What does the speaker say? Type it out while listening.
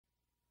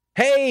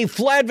Hey,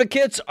 Flow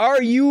Advocates,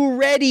 are you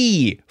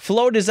ready?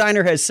 Flow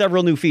Designer has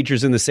several new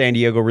features in the San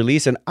Diego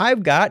release, and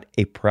I've got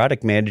a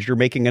product manager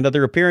making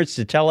another appearance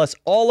to tell us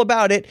all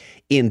about it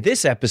in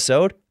this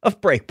episode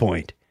of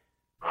Breakpoint.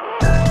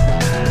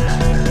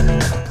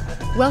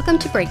 Welcome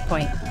to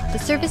Breakpoint, the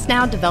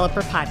ServiceNow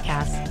Developer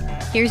Podcast.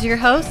 Here's your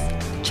host,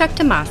 Chuck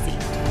Tomasi.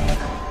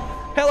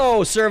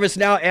 Hello,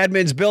 ServiceNow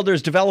admins,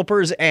 builders,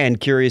 developers, and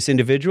curious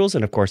individuals.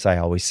 And of course, I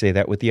always say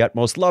that with the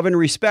utmost love and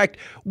respect.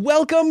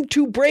 Welcome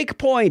to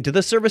Breakpoint, the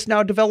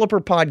ServiceNow Developer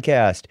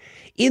Podcast.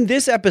 In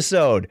this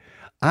episode,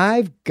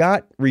 I've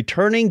got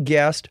returning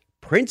guest,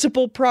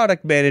 Principal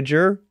Product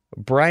Manager,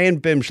 Brian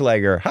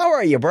Bimschlager. How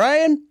are you,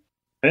 Brian?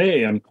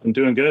 Hey, I'm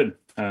doing good.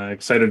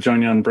 Excited to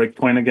join you on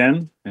Breakpoint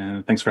again.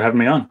 And thanks for having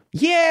me on.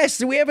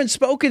 Yes, we haven't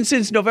spoken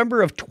since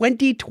November of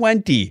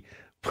 2020.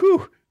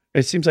 Whew.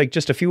 It seems like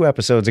just a few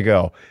episodes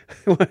ago,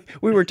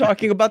 we were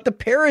talking about the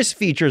Paris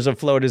features of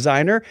Flow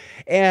Designer.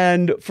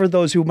 And for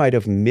those who might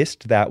have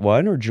missed that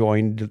one or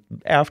joined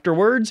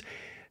afterwards,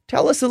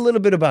 tell us a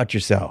little bit about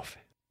yourself.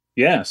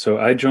 Yeah, so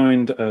I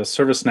joined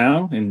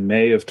ServiceNow in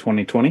May of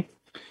 2020.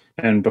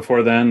 And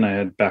before then, I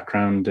had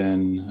background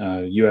in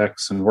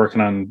UX and working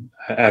on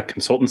at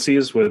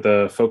consultancies with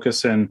a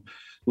focus in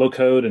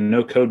low-code and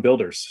no-code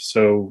builders.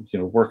 So,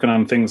 working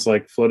on things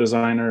like Flow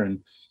Designer and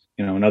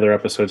in other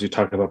episodes, you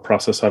talked about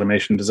Process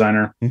Automation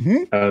Designer.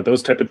 Mm-hmm.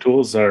 Those type of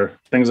tools are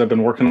things I've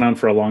been working on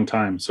for a long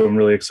time. So I'm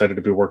really excited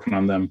to be working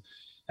on them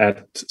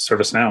at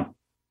ServiceNow.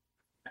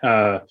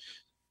 When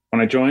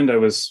I joined, I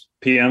was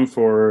PM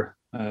for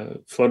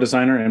Flow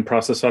Designer and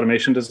Process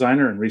Automation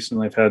Designer. And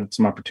recently I've had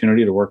some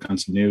opportunity to work on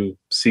some new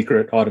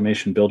secret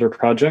automation builder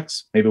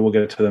projects. Maybe we'll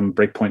get to them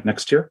Breakpoint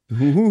next year.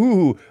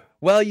 Ooh.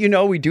 Well,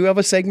 we do have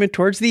a segment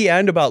towards the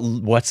end about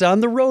what's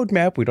on the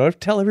roadmap. We don't have to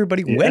tell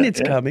everybody when it's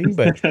coming,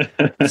 but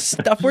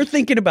stuff we're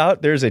thinking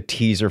about. There's a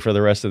teaser for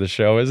the rest of the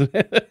show, isn't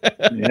it?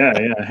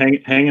 Yeah.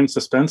 Hang in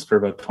suspense for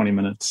about 20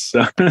 minutes.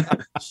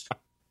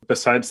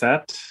 Besides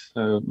that,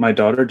 my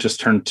daughter just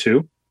turned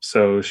 2.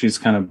 So she's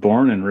kind of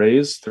born and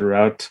raised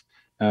throughout,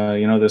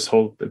 this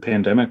whole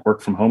pandemic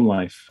work from home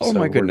life. Oh, so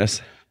my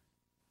goodness.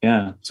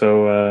 Yeah.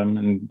 So,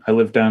 and I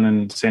live down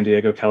in San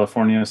Diego,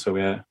 California. So we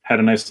had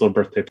a nice little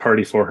birthday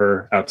party for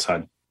her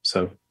outside.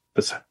 So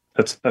that's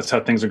how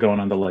things are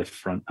going on the life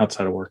front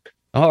outside of work.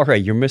 All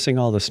right. You're missing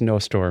all the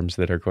snowstorms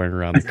that are going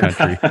around the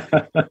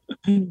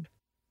country.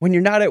 When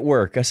you're not at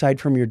work, aside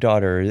from your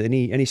daughter,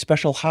 any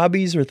special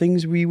hobbies or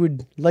things we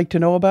would like to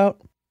know about?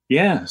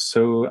 Yeah.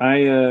 So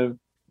I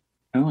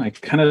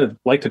kind of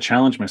like to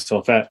challenge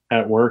myself at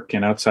work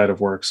and outside of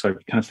work. So I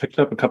kind of picked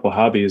up a couple of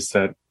hobbies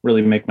that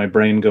really make my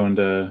brain go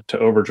into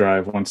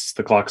overdrive once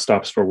the clock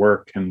stops for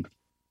work. And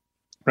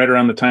right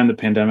around the time the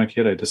pandemic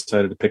hit, I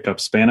decided to pick up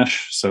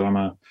Spanish. So I'm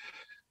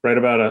right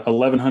about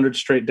 1,100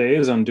 straight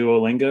days on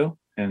Duolingo.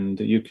 And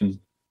if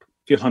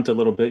you hunt a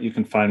little bit, you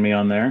can find me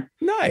on there.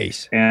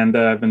 Nice. And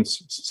I've been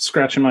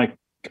scratching my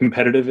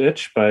competitive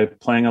itch by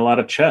playing a lot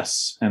of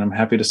chess, and I'm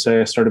happy to say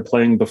I started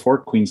playing before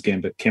Queen's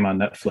Gambit came on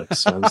Netflix,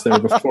 so I was there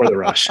before the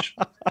rush.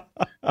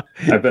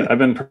 I've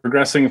been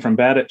progressing from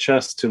bad at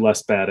chess to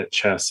less bad at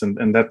chess,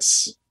 and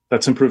that's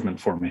improvement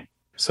for me.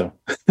 So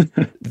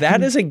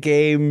that is a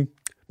game,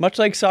 much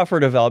like software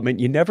development,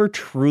 you never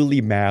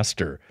truly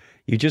master.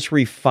 You just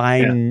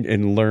refine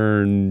and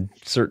learn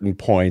certain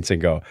points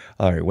and go,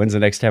 all right, when's the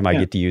next time I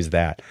get to use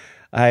that?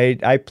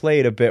 I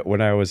played a bit when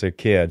I was a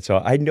kid, so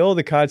I know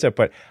the concept,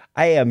 but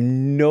I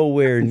am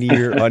nowhere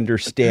near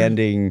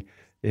understanding,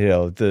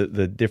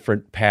 the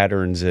different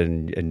patterns so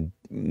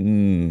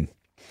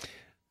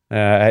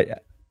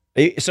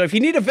if you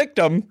need a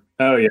victim.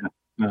 Oh yeah.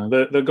 No,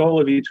 the goal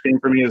of each game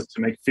for me is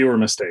to make fewer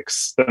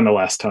mistakes than the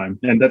last time.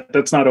 And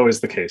that's not always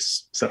the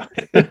case. So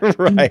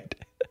right.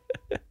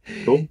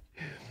 Cool.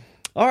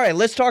 All right,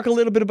 let's talk a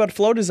little bit about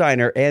Flow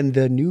Designer and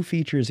the new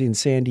features in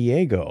San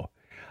Diego.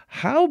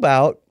 How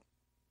about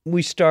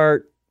we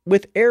start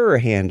with error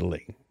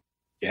handling?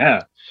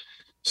 Yeah.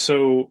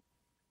 So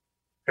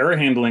error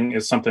handling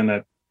is something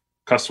that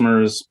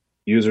customers,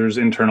 users,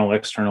 internal,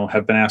 external,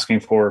 have been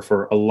asking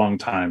for a long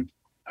time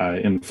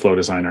in Flow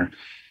Designer.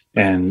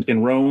 And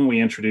in Rome,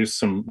 we introduced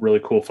some really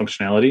cool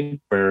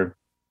functionality where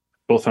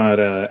both at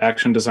an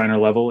Action Designer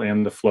level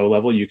and the Flow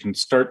level, you can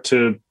start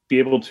to be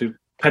able to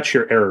catch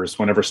your errors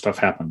whenever stuff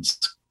happens.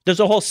 There's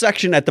a whole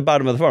section at the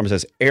bottom of the form that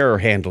says error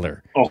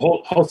handler. A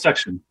whole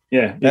section.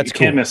 Yeah. That's you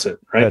can't miss it,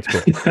 right? That's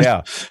cool.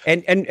 Yeah.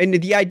 And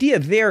the idea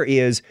there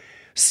is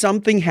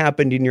something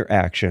happened in your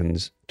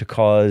actions to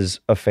cause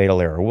a fatal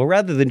error. Well,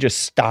 rather than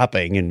just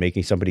stopping and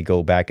making somebody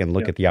go back and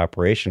look at the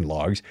operation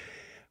logs,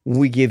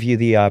 we give you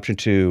the option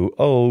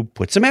to,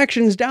 put some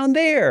actions down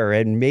there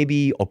and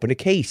maybe open a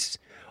case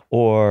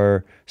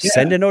or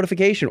send a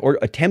notification or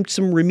attempt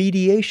some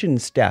remediation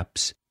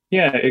steps.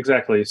 Yeah,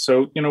 exactly.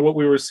 So, what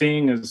we were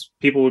seeing is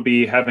people would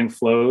be having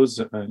flows,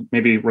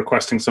 maybe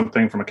requesting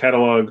something from a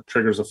catalog,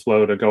 triggers a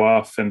flow to go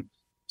off, and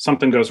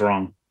something goes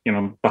wrong.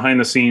 Behind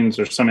the scenes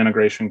or some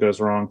integration goes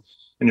wrong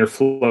and your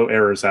flow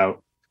errors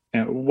out.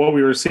 And what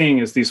we were seeing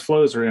is these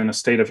flows are in a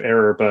state of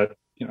error, but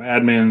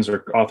admins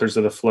or authors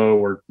of the flow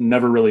were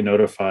never really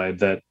notified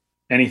that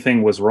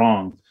anything was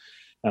wrong.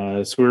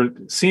 So we're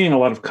seeing a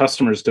lot of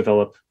customers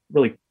develop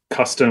really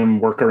custom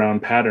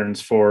workaround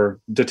patterns for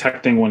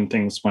detecting when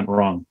things went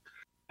wrong.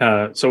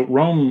 So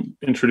Roam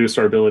introduced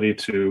our ability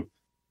to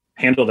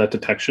handle that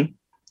detection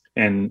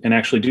and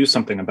actually do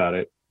something about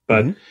it.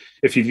 But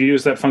if you've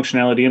used that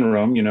functionality in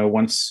Roam,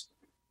 once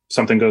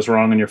something goes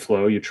wrong in your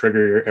flow, you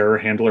trigger your error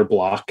handler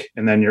block,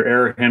 and then your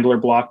error handler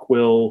block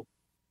will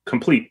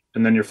complete,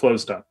 and then your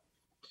flow's done.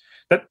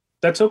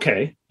 That's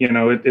okay.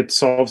 It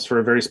solves for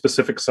a very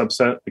specific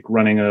subset, like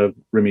running a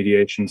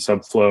remediation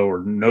subflow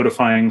or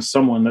notifying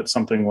someone that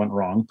something went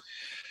wrong.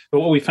 But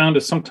what we found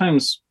is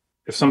sometimes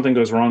if something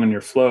goes wrong in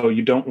your flow,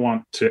 you don't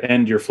want to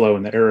end your flow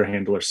in the error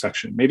handler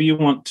section. Maybe you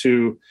want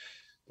to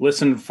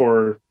listen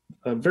for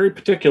a very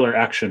particular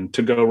action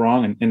to go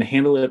wrong and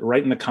handle it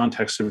right in the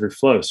context of your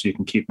flow so you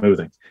can keep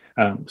moving.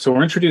 So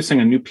we're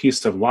introducing a new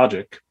piece of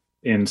logic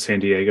in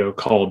San Diego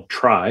called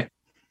try.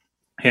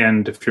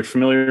 And if you're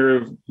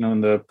familiar,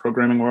 in the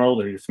programming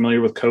world, or you're familiar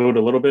with code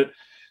a little bit,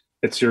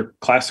 it's your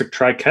classic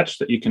try catch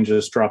that you can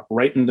just drop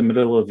right in the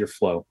middle of your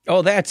flow.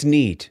 Oh, that's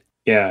neat.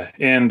 Yeah.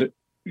 And,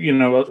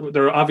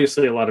 there are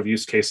obviously a lot of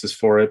use cases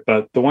for it,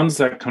 but the ones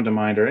that come to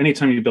mind are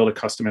anytime you build a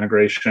custom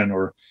integration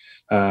or,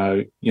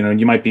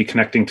 you might be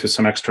connecting to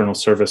some external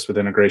service with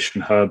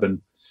Integration Hub.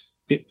 And,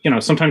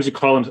 sometimes you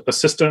call a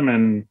system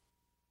and,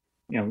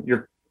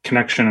 your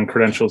connection and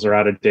credentials are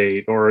out of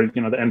date, or, the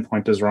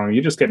endpoint is wrong.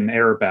 You just get an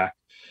error back.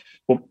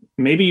 Well,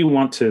 maybe you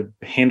want to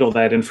handle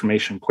that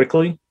information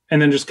quickly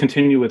and then just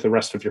continue with the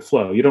rest of your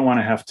flow. You don't want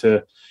to have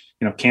to,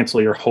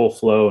 cancel your whole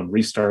flow and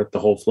restart the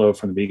whole flow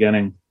from the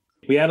beginning.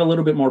 We add a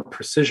little bit more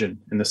precision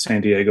in the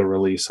San Diego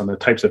release on the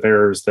types of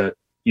errors that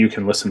you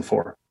can listen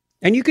for.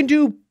 And you can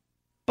do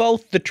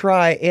both the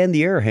try and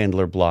the error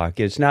handler block.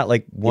 It's not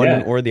like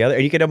one or the other.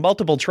 And you can have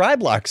multiple try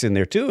blocks in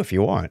there too, if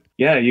you want.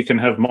 Yeah, you can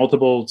have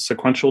multiple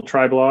sequential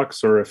try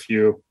blocks, or if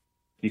you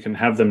can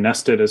have them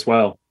nested as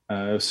well.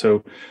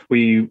 So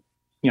we,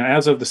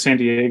 as of the San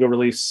Diego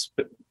release,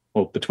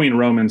 between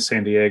Roam and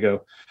San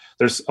Diego,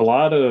 there's a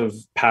lot of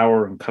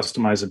power and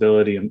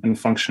customizability and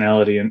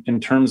functionality in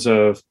terms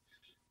of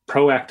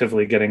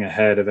proactively getting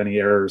ahead of any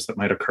errors that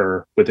might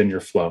occur within your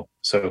flow.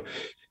 So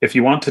if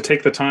you want to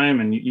take the time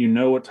and you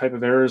know what type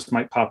of errors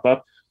might pop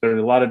up, there are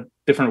a lot of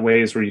different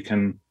ways where you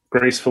can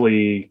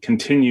gracefully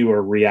continue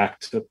or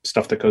react to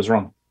stuff that goes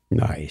wrong.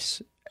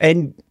 Nice.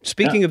 And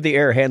speaking of the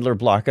error handler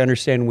block, I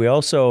understand we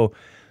also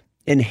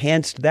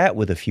enhanced that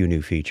with a few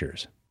new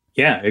features.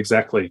 Yeah,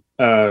 exactly.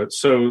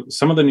 So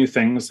some of the new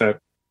things that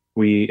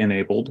we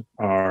enabled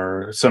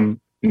are some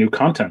new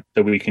content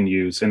that we can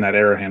use in that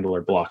error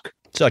handler block.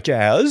 Such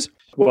as?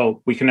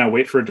 Well, we can now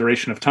wait for a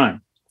duration of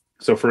time.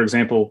 So for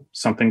example,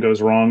 something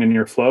goes wrong in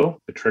your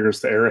flow, it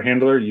triggers the error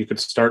handler. You could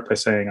start by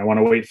saying, I want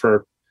to wait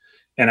for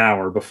an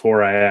hour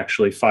before I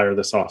actually fire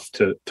this off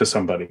to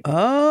somebody.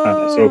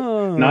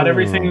 So not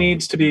everything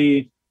needs to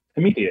be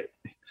immediate.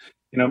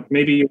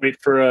 Maybe you wait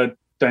for a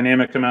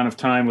dynamic amount of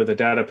time with a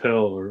data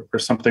pill or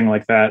something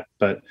like that.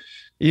 But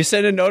you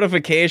send a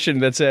notification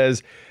that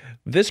says,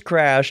 this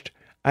crashed,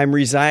 I'm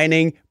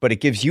resigning, but it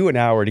gives you an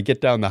hour to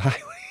get down the highway.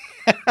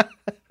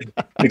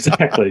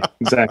 Exactly.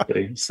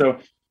 So,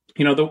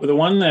 the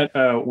one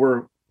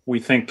that we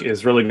think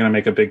is really going to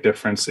make a big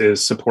difference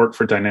is support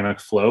for dynamic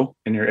flow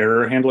in your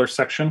error handler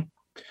section.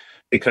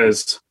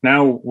 Because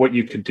now what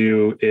you could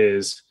do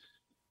is,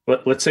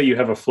 let's say you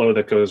have a flow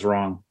that goes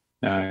wrong.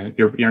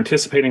 You're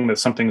anticipating that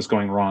something is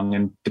going wrong,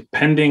 and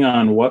depending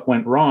on what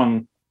went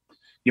wrong,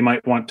 you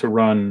might want to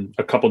run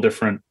a couple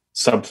different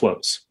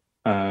subflows.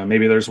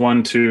 Maybe there's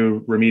one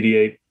to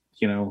remediate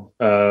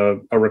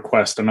a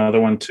request, another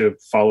one to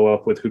follow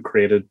up with who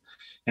created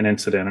an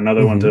incident,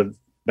 another one to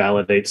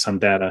validate some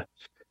data.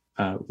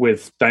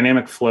 With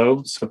dynamic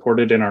flow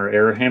supported in our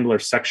error handler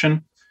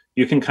section,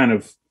 you can kind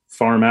of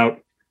farm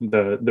out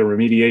the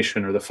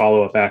remediation or the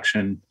follow-up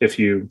action if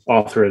you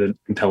author it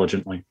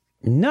intelligently.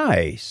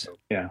 Nice.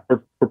 Yeah,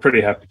 we're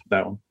pretty happy with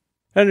that one.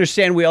 I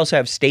understand we also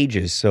have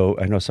stages. So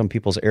I know some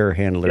people's error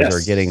handlers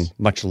are getting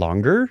much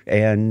longer,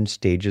 and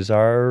stages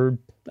are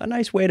a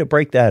nice way to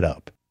break that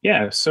up.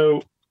 Yeah.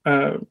 So,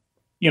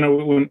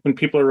 when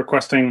people are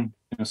requesting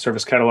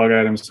service catalog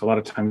items, a lot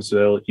of times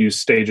they'll use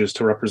stages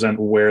to represent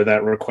where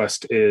that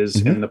request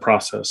is in the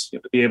process,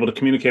 to be able to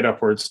communicate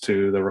upwards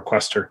to the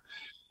requester.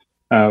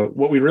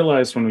 What we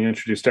realized when we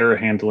introduced error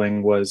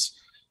handling was,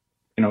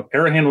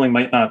 error handling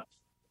might not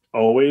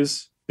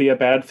always be a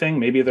bad thing.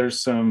 Maybe there's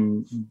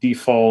some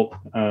default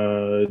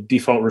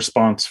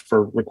response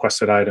for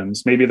requested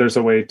items. Maybe there's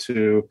a way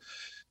to,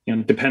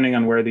 depending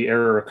on where the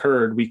error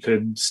occurred, we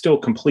could still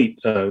complete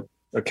a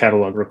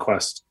catalog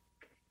request.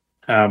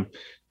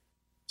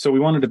 So we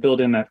wanted to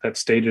build in that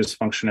stages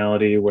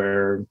functionality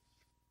where,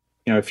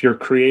 if you're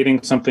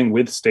creating something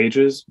with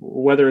stages,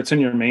 whether it's in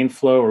your main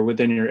flow or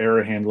within your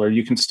error handler,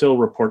 you can still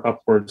report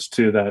upwards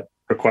to that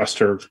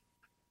requester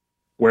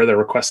where the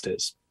request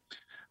is.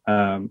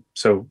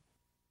 So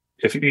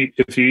if you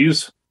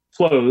use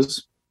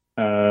flows,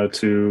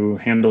 to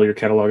handle your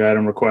catalog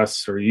item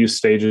requests or use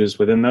stages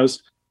within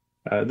those.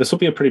 This will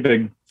be a pretty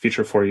big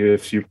feature for you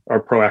if you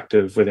are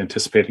proactive with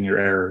anticipating your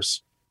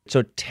errors.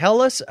 So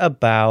tell us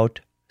about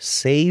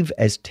Save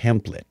as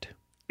Template.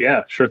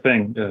 Yeah, sure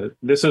thing.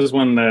 This is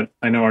one that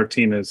I know our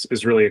team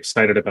is really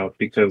excited about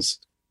because,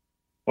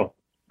 well,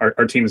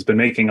 our team has been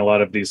making a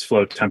lot of these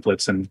flow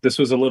templates, and this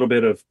was a little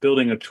bit of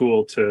building a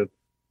tool to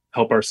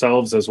help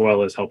ourselves as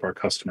well as help our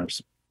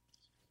customers.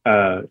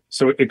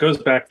 So it goes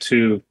back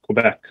to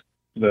Quebec,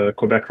 the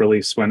Quebec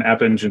release when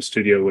App Engine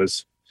Studio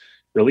was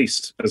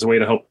released as a way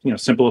to help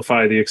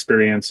simplify the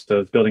experience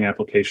of building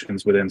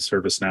applications within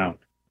ServiceNow.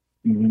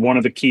 One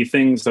of the key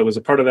things that was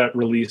a part of that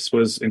release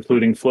was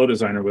including Flow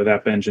Designer with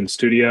App Engine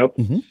Studio.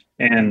 Mm-hmm.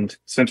 And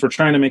since we're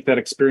trying to make that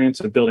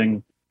experience of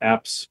building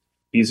apps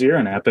easier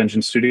in App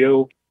Engine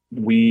Studio,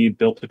 we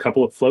built a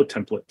couple of flow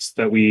templates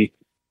that we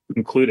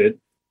included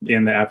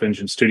in the App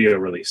Engine Studio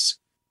release.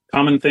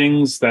 Common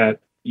things that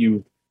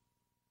you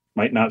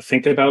might not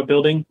think about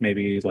building,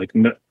 maybe like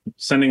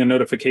sending a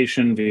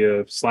notification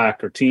via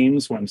Slack or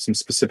Teams when some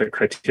specific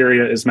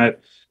criteria is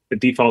met, the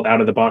default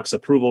out-of-the-box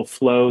approval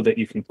flow that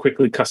you can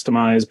quickly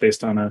customize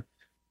based on a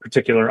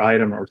particular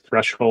item or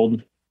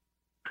threshold,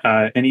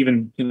 and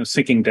even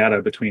syncing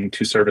data between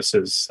two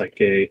services, like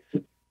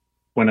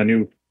when a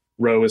new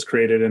row is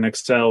created in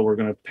Excel, we're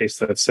going to paste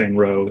that same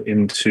row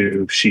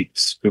into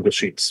Sheets, Google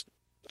Sheets.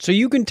 So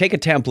you can take a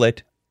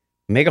template,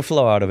 make a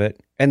flow out of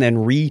it, and then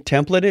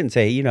re-template it and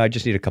say, I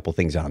just need a couple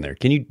things on there.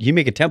 Can you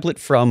make a template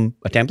from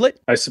a template?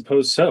 I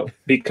suppose so,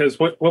 because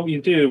what we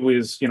do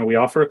is, we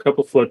offer a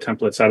couple flow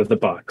templates out of the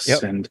box.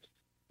 Yep. And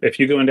if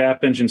you go into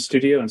App Engine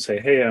Studio and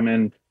say, hey, I'm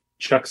in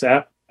Chuck's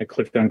app, I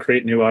clicked on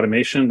Create New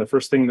Automation, the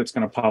first thing that's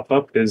going to pop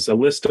up is a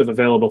list of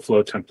available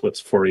flow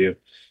templates for you.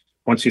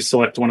 Once you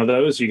select one of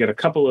those, you get a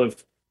couple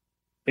of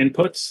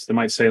inputs that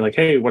might say like,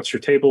 hey, what's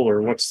your table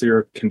or what's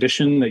your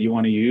condition that you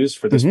want to use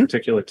for this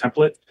particular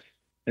template?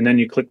 And then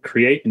you click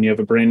Create and you have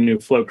a brand new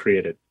flow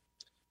created.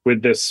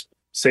 With this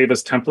Save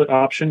as Template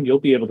option, you'll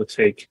be able to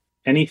take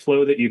any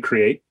flow that you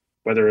create,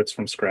 whether it's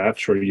from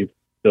scratch or you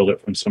build it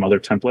from some other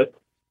template.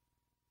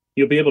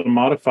 You'll be able to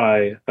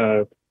modify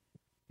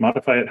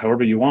it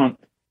however you want,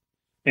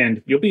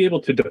 and you'll be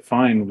able to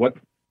define what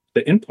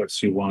the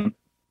inputs you want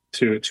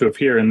to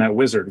appear in that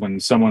wizard when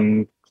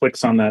someone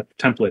clicks on that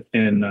template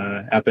in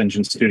App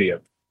Engine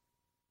Studio.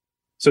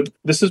 So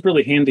this is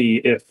really handy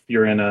if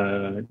you're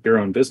in your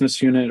own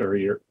business unit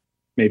or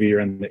maybe you're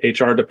in the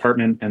HR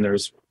department and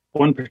there's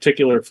one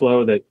particular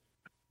flow that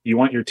you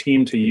want your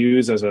team to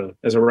use as a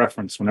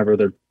reference whenever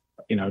they're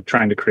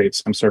trying to create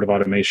some sort of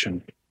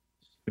automation.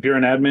 If you're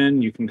an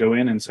admin, you can go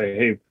in and say,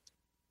 hey,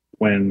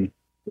 when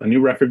a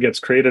new record gets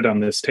created on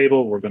this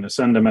table, we're going to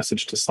send a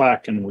message to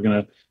Slack and we're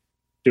going to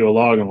do a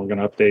log and we're going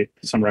to update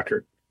some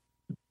record.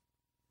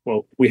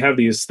 Well, we have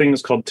these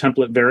things called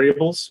template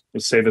variables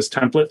with Save as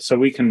Template, so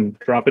we can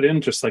drop it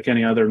in just like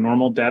any other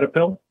normal data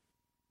pill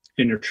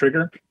in your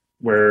trigger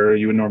where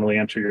you would normally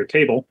enter your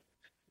table.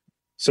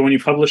 So when you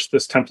publish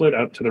this template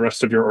out to the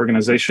rest of your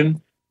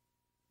organization,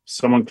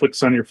 someone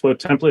clicks on your flow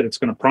template, it's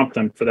going to prompt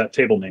them for that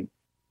table name.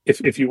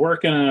 If you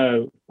work in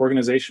an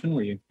organization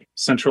where you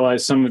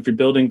centralize some of your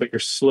building, but you're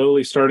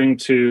slowly starting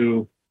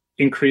to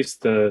increase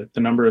the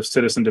number of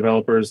citizen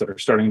developers that are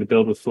starting to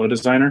build with Flow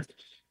Designer,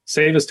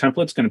 Save as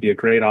Template is going to be a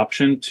great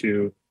option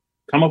to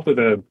come up with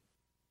a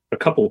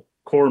couple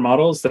core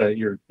models that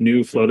your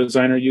new Flow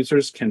Designer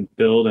users can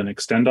build and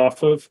extend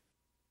off of,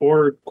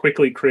 or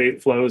quickly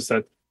create flows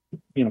that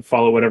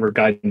follow whatever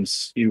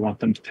guidance you want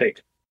them to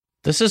take.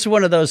 This is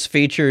one of those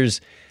features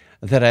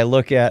that I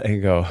look at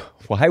and go,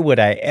 why would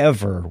I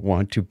ever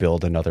want to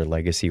build another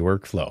legacy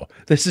workflow?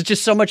 This is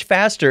just so much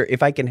faster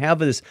if I can have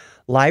this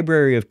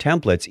library of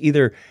templates,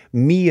 either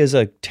me as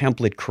a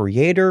template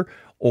creator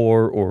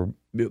or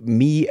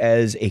me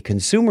as a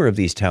consumer of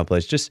these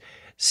templates. Just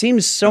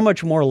seems so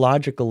much more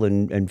logical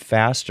and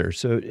faster.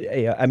 So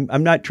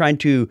I'm not trying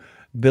to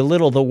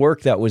belittle the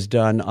work that was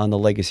done on the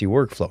legacy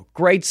workflow.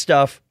 Great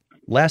stuff.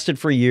 Lasted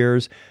for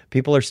years.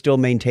 People are still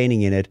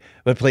maintaining in it,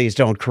 but please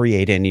don't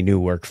create any new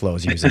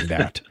workflows using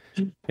that.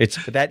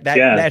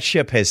 That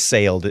ship has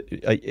sailed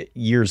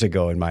years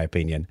ago, in my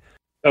opinion.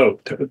 Oh,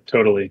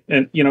 totally.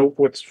 And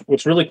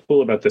what's really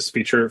cool about this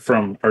feature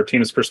from our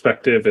team's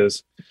perspective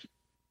is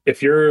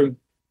if your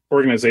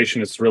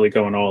organization is really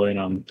going all in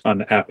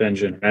on App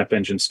Engine, App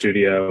Engine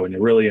Studio, and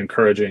you're really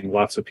encouraging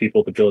lots of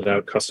people to build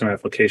out custom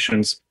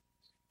applications,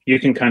 you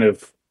can kind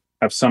of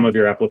have some of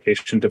your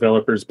application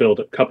developers build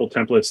a couple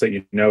templates that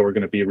are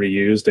going to be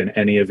reused in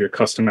any of your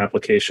custom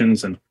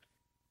applications, and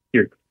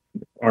your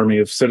army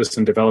of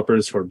citizen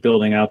developers who are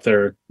building out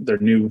their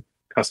new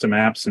custom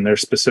apps in their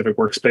specific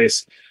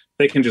workspace,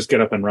 they can just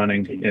get up and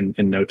running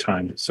in no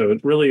time. So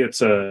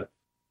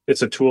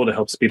it's a tool to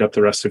help speed up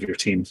the rest of your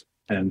teams,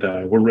 and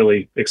we're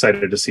really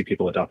excited to see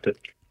people adopt it.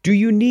 Do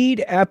you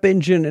need App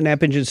Engine and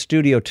App Engine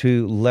Studio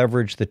to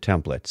leverage the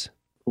templates?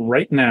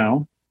 Right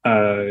now,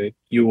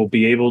 you will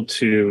be able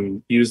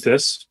to use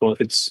this. Well,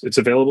 it's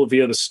available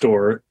via the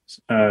store.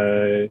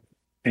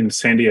 in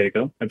San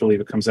Diego. I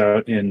believe it comes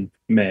out in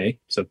May,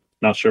 so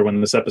not sure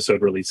when this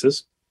episode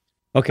releases.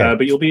 Okay.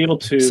 But you'll be able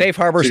to... Safe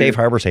harbor,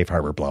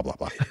 blah, blah,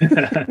 blah.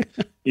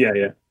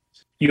 Yeah.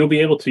 You'll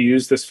be able to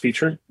use this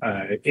feature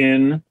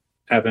in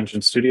App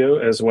Engine Studio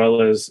as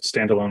well as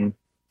standalone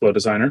Flow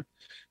Designer.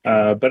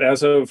 But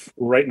as of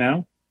right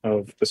now,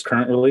 of this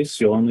current release,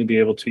 you'll only be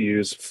able to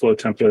use Flow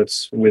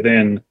templates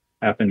within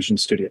App Engine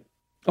Studio.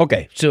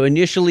 Okay. So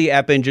initially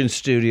App Engine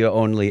Studio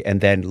only,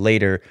 and then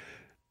later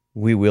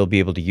we will be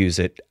able to use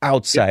it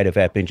outside of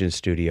App Engine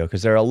Studio,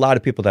 because there are a lot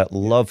of people that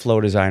love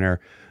Flow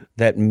Designer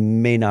that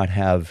may not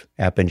have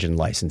App Engine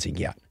licensing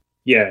yet.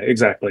 Yeah,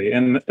 exactly.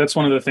 And that's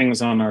one of the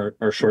things on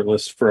our short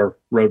list for our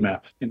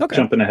roadmap. Okay.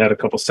 Jumping ahead a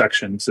couple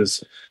sections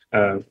is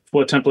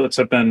Flow templates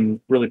have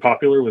been really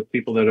popular with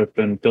people that have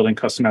been building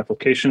custom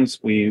applications.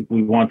 We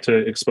want to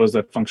expose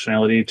that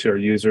functionality to our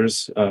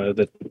users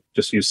that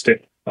just use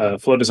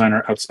Flow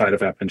Designer outside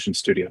of App Engine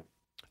Studio.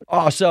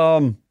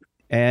 Awesome.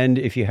 And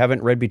if you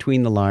haven't read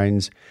between the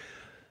lines,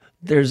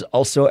 there's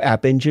also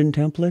App Engine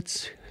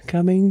templates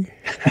coming.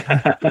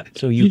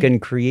 So you can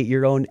create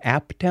your own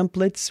app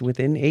templates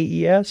within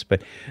AES,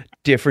 but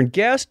different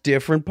guest,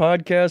 different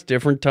podcast,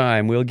 different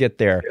time. We'll get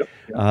there.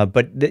 Yep.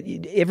 But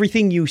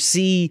everything you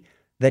see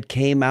that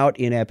came out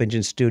in App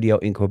Engine Studio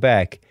in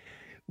Quebec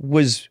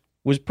was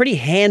pretty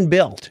hand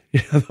built.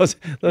 Those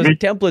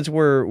templates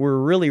were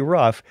really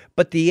rough,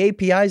 but the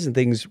APIs and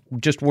things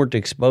just weren't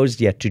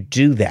exposed yet to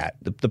do that.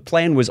 The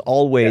plan was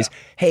always,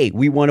 hey,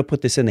 we want to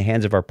put this in the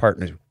hands of our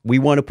partners. We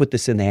want to put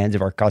this in the hands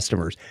of our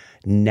customers.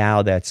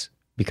 Now that's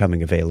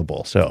becoming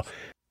available. So,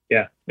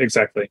 yeah,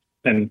 exactly.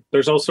 And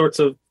there's all sorts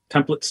of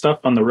template stuff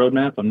on the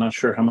roadmap. I'm not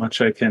sure how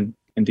much I can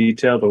in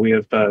detail, but we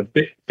have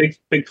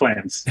big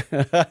plans.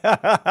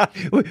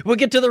 We'll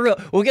get to the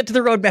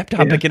roadmap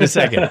topic in a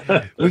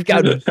second. We've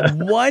got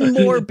one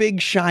more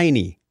big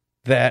shiny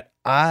that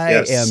I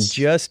am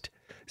just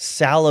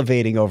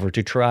salivating over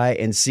to try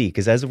and see,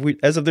 because as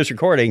of this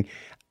recording,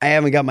 I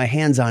haven't got my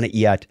hands on it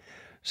yet.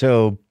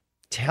 So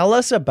tell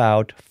us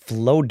about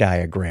Flow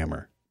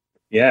Diagrammer.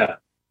 Yeah,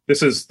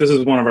 this is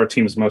one of our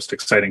team's most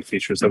exciting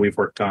features that we've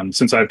worked on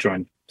since I've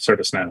joined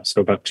ServiceNow,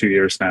 so about 2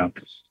 years now.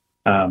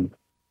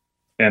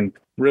 And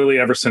really,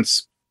 ever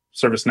since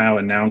ServiceNow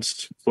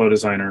announced Flow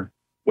Designer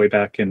way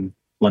back in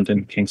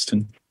London,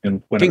 Kingston,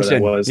 and whenever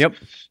that was. Yep.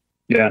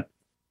 Yeah.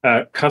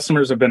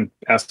 Customers have been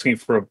asking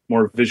for a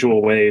more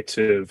visual way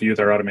to view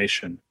their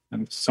automation.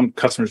 And some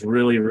customers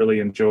really, really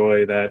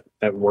enjoy that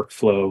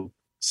workflow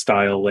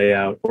style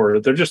layout,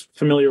 or they're just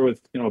familiar with,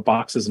 a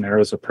boxes and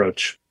arrows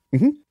approach.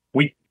 Mm-hmm.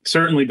 We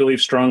certainly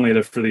believe strongly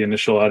that for the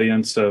initial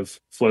audience of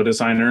Flow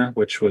Designer,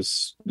 which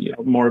was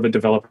more of a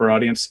developer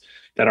audience,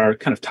 that our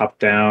kind of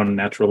top-down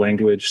natural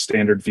language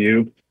standard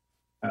view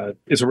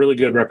is a really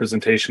good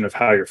representation of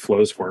how your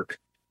flows work.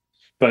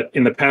 But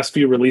in the past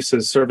few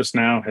releases,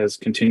 ServiceNow has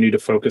continued to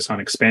focus on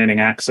expanding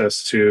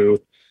access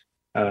to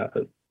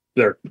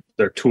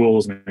their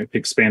tools and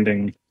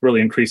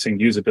really increasing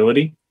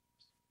usability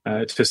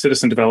to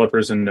citizen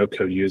developers and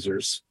no-code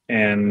users.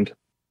 And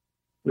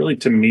really,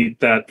 to meet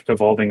that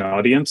evolving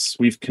audience,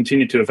 we've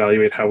continued to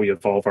evaluate how we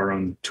evolve our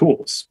own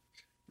tools.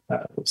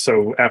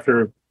 So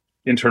after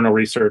internal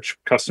research,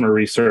 customer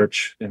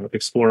research,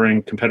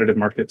 exploring competitive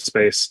market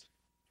space,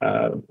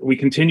 we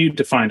continued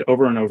to find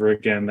over and over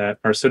again that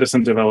our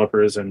citizen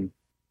developers and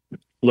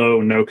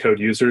low no-code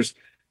users,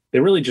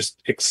 they really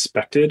just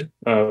expected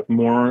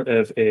more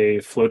of a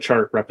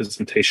flowchart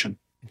representation.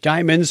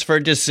 Diamonds for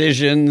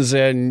decisions,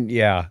 and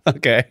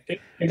okay.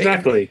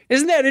 Exactly.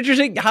 Isn't that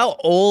interesting how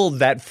old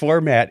that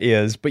format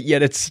is, but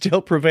yet it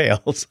still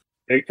prevails?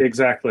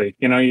 Exactly.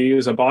 You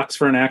use a box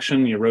for an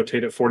action, you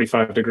rotate it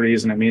 45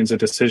 degrees and it means a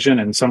decision.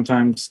 And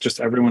sometimes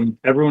just everyone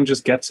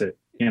just gets it,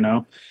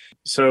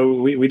 So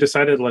we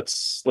decided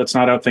let's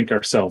not outthink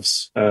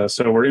ourselves.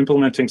 So we're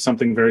implementing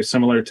something very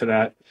similar to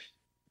that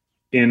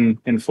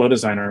in Flow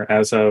Designer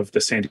as of the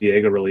San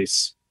Diego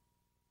release.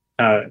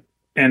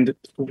 And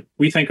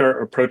we think our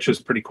approach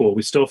is pretty cool.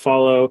 We still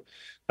follow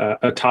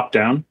a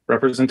top-down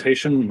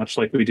representation, much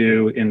like we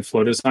do in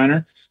Flow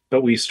Designer,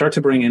 but we start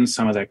to bring in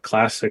some of that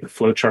classic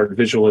flowchart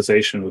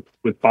visualization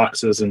with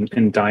boxes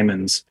and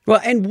diamonds.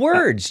 Well, and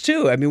words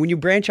too. I mean, when you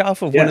branch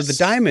off of one of the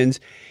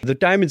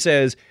diamond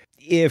says,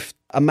 if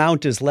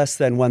amount is less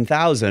than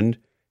 1,000,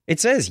 it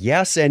says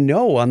yes and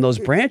no on those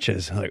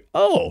branches. Like,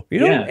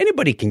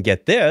 anybody can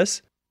get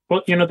this.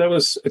 Well,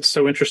 it's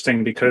so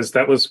interesting because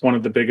that was one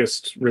of the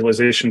biggest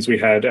realizations we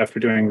had after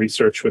doing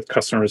research with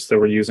customers that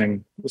were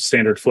using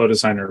standard Flow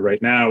Designer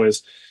right now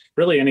is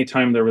really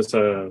anytime there was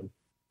an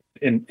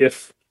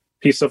if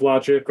piece of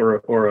logic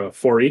or a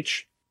for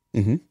each,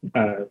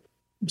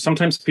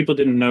 sometimes people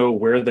didn't know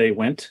where they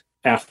went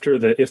after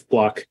the if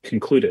block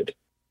concluded.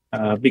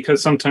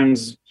 Because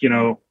sometimes,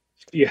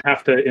 you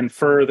have to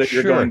infer that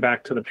you're going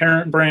back to the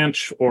parent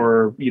branch,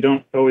 or you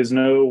don't always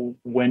know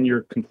when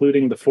you're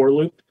concluding the for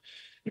loop.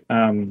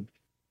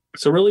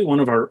 So really one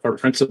of our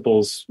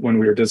principles when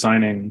we were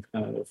designing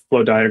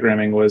flow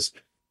diagramming was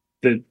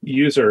the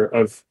user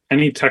of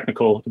any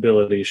technical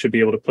ability should be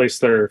able to place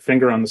their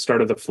finger on the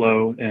start of the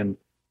flow and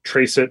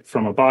trace it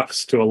from a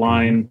box to a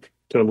line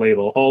to a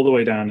label all the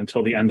way down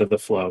until the end of the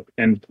flow.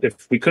 And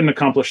if we couldn't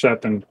accomplish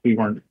that, then we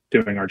weren't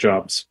doing our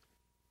jobs.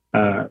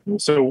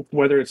 So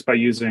whether it's by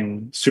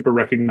using super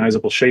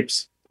recognizable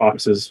shapes,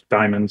 boxes,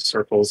 diamonds,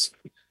 circles,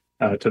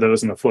 to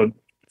those in the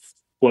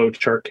flow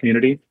chart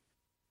community,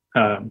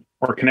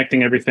 or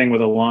connecting everything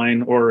with a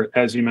line, or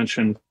as you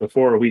mentioned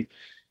before,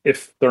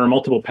 if there are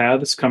multiple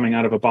paths coming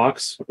out of a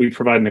box, we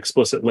provide an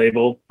explicit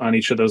label on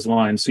each of those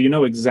lines, so you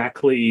know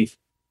exactly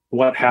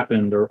what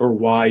happened or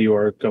why you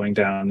are going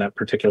down that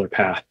particular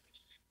path.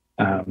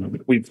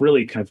 We've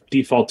really kind of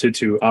defaulted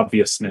to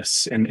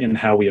obviousness in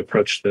how we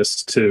approach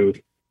this to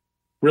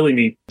really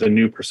meet the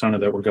new persona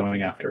that we're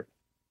going after.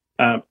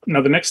 Now,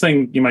 the next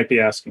thing you might be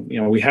asking,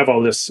 we have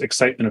all this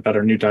excitement about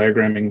our new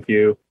diagramming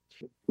view.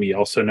 We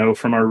also know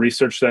from our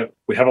research that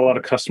we have a lot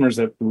of customers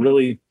that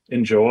really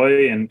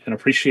enjoy and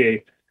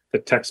appreciate the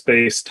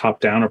text-based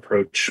top-down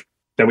approach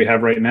that we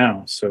have right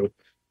now. So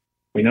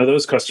we know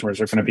those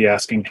customers are going to be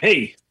asking,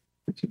 hey,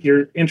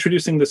 you're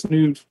introducing this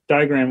new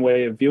diagram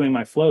way of viewing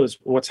my flows.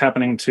 What's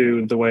happening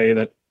to the way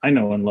that I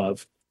know and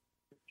love?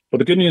 Well,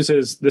 the good news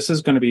is this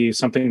is going to be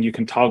something you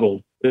can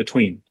toggle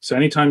between. So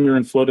anytime you're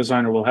in Flow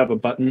Designer, we'll have a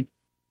button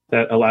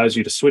that allows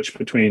you to switch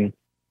between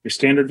your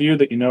standard view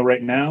that you know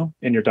right now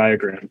and your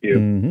diagram view.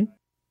 Mm-hmm.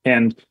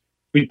 And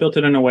we built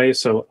it in a way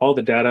so all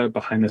the data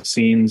behind the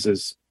scenes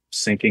is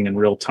syncing in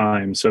real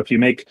time. So if you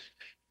make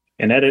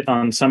an edit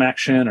on some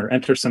action or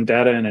enter some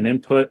data in an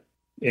input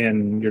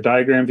in your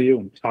diagram view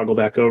and toggle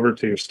back over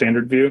to your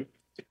standard view,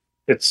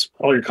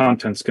 all your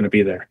content's going to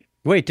be there.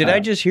 Wait, did I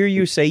just hear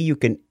you say you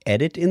can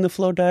edit in the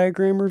flow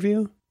diagram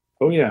review?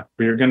 Oh, yeah.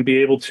 You're going to be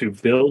able to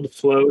build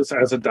flows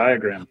as a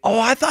diagram.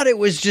 Oh, I thought it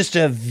was just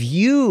a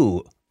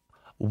view.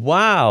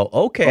 Wow.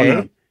 Okay.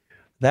 Oh, no.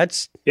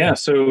 That's... Yeah.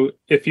 So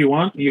if you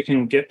want, you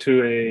can get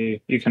to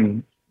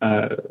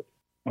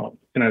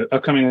in an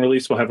upcoming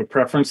release, we'll have a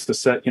preference to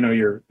set,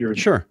 your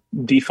sure.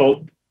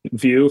 default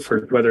view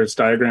for whether it's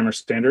diagram or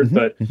standard.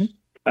 Mm-hmm,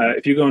 but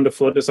if you go into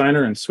Flow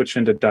Designer and switch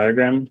into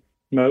diagram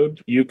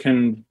mode, you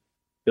can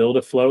build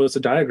a flow as a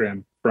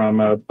diagram from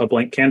a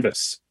blank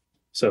canvas.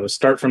 So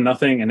start from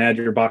nothing and add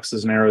your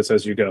boxes and arrows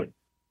as you go.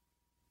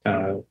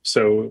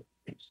 So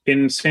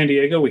in San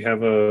Diego,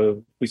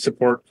 we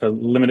support a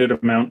limited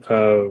amount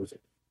of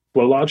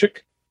flow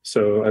logic.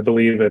 So I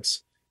believe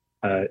it's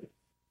the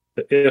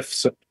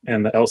ifs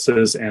and the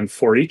elses and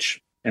for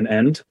each and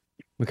end.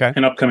 Okay.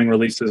 And upcoming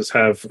releases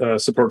have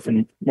support for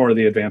more of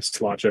the advanced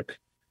logic,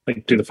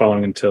 like do the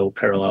following until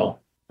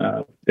parallel,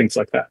 things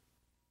like that.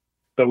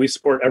 But we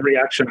support every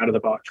action out of the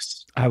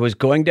box. I was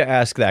going to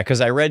ask that because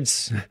I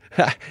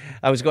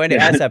was going to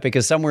ask that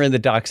because somewhere in the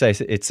docs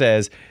it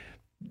says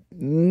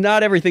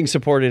not everything's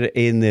supported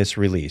in this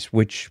release,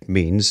 which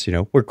means,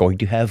 we're going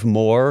to have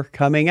more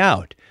coming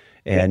out.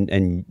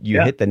 And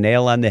you hit the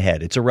nail on the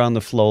head. It's around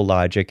the flow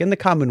logic and the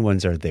common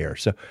ones are there.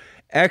 So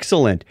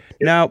excellent.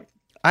 Yeah. Now,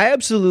 I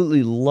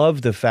absolutely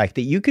love the fact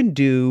that you can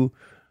do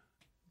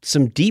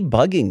some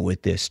debugging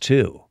with this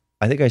too.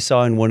 I think I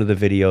saw in one of the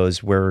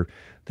videos where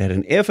they had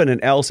an if and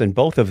an else, and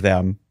both of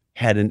them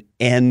had an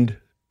end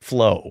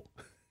flow,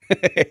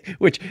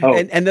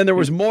 and then there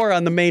was more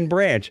on the main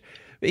branch.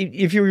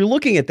 If you were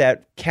looking at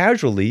that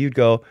casually, you'd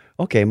go,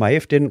 okay, my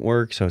if didn't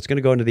work, so it's going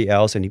to go into the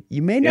else, and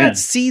you may not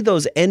see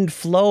those end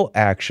flow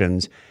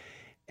actions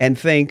and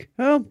think,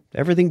 oh,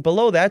 everything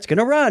below that's going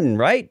to run,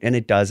 right? And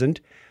it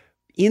doesn't.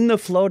 In the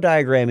flow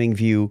diagramming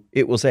view,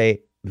 it will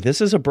say,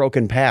 this is a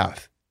broken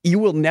path. You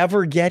will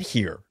never get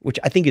here, which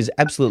I think is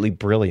absolutely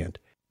brilliant.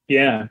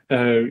 Yeah.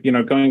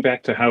 Going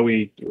back to how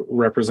we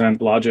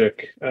represent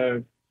logic,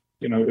 it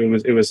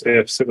was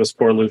ifs, it was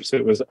for loops,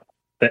 it was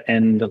the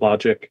end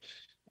logic.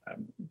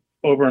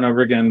 Over and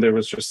over again, there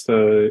was just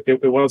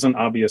it wasn't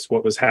obvious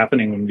what was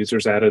happening when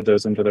users added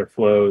those into their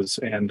flows.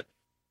 And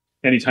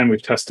anytime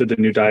we've tested the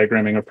new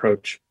diagramming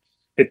approach,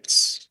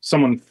 it's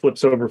someone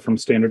flips over from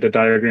standard to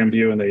diagram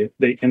view and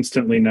they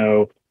instantly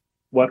know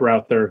what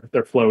route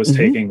their flow is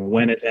taking,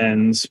 when it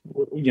ends.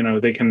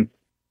 They can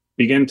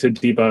begin to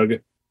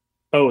debug,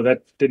 oh,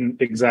 that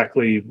didn't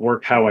exactly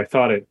work how I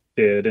thought it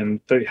did. And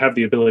they have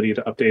the ability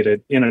to update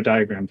it in a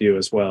diagram view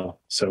as well.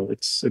 So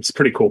it's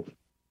pretty cool.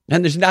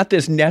 And there's not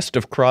this nest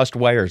of crossed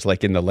wires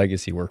like in the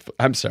legacy workflow.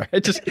 I'm sorry.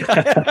 I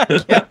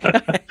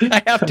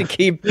have to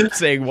keep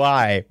saying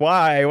why.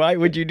 Why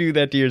would you do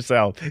that to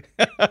yourself?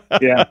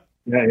 Yeah.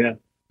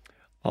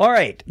 All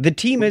right. The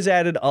team has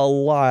added a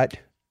lot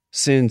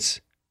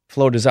since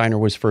Flow Designer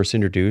was first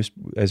introduced,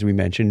 as we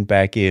mentioned,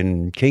 back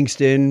in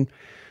Kingston,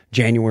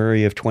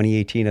 January of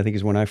 2018, I think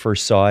is when I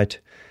first saw it,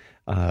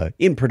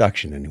 in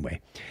production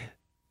anyway.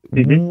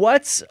 Mm-hmm.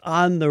 What's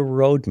on the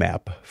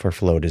roadmap for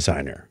Flow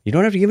Designer? You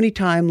don't have to give any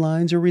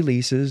timelines or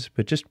releases,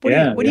 but just what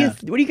are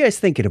you guys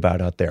thinking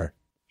about out there?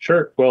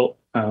 Sure. Well,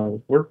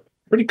 we're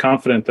pretty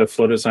confident that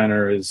Flow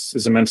Designer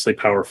is immensely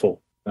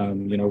powerful.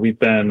 We've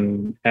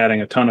been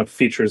adding a ton of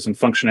features and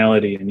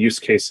functionality and use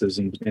cases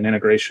and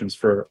integrations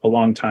for a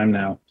long time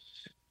now.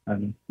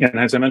 And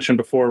as I mentioned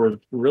before, we're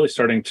really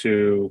starting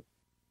to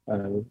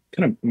kind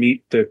of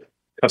meet the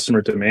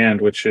customer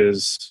demand, which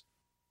is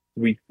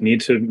we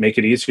need to make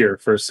it easier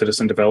for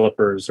citizen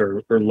developers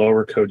or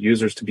lower code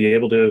users to be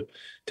able to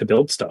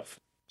build stuff.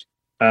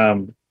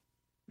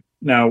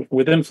 Now,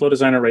 within Flow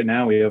Designer right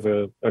now, we have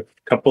a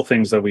couple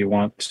things that we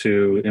want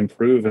to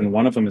improve, and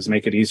one of them is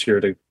make it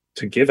easier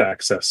to give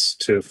access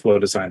to Flow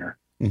Designer.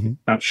 Mm-hmm.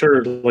 Not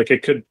sure, like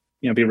it could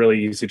be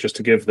really easy just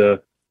to give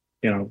the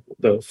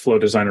Flow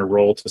Designer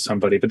role to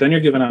somebody, but then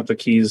you're giving out the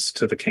keys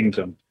to the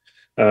kingdom.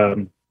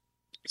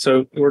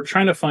 So we're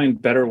trying to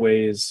find better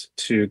ways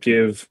to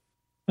give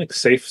like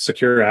safe,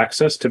 secure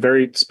access to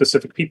very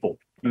specific people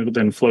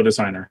within Flow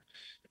Designer,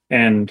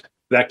 and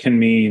that can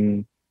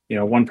mean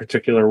one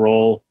particular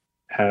role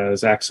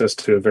has access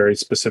to a very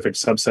specific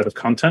subset of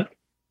content.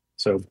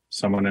 So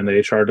someone in the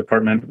HR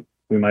department,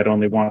 we might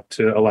only want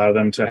to allow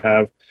them to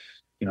have,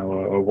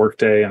 a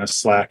Workday and a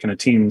Slack and a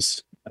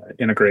Teams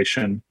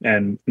integration,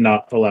 and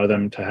not allow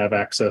them to have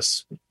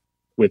access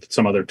with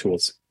some other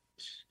tools.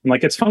 And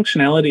like it's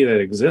functionality that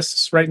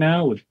exists right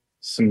now with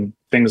some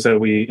things that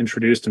we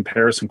introduced in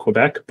Paris and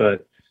Quebec,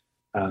 but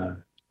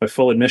by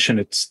full admission,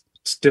 it's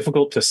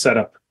difficult to set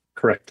up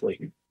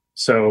correctly.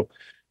 So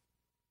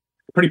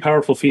pretty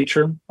powerful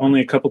feature.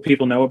 Only a couple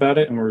people know about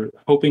it, and we're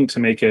hoping to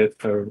make it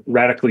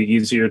radically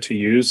easier to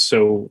use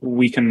so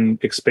we can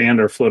expand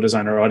our Flow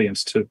Designer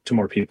audience to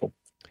more people.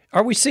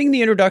 Are we seeing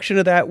the introduction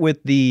of that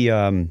with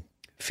the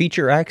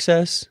feature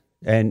access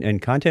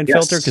and content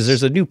filter? Because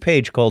there's a new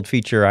page called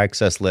Feature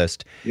Access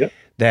List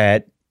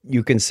that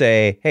you can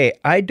say, hey,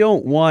 I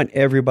don't want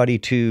everybody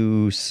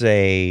to,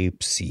 say,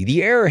 see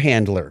the error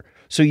handler.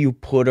 So you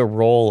put a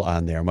role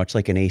on there, much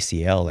like an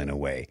ACL in a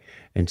way,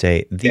 and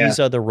say, these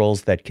are the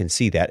roles that can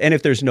see that. And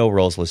if there's no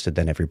roles listed,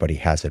 then everybody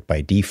has it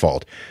by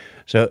default.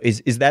 So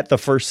is that the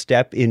first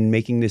step in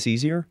making this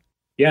easier?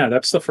 Yeah,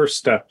 that's the first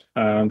step.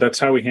 That's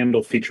how we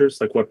handle features,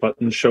 like what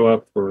buttons show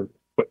up, or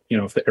what,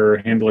 if the error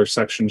handler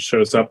section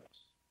shows up.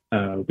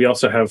 We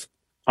also have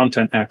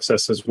content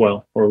access as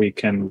well, where we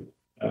can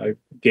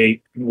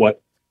gate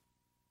what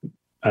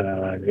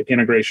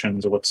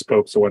integrations or what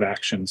spokes or what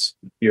actions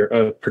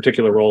a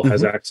particular role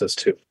has access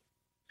to.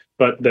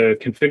 But the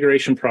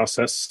configuration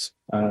process,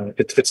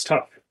 it's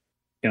tough.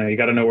 You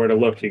got to know where to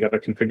look. You got to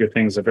configure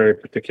things a very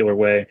particular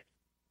way.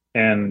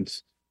 And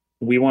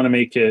we want to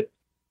make it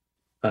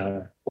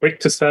quick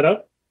to set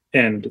up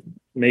and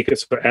make it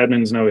so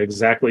admins know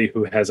exactly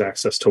who has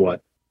access to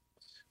what.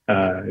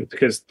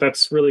 Because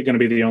that's really going to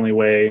be the only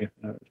way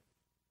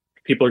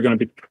people are going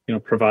to be,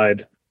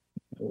 provide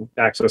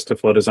access to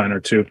Flow Designer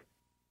to,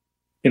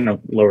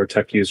 lower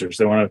tech users.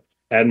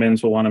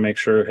 Admins will want to make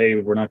sure, hey,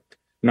 we're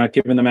not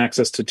giving them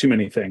access to too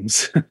many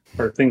things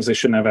or things they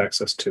shouldn't have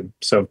access to.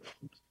 So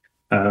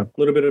a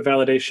little bit of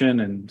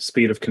validation and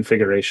speed of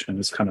configuration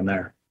is kind of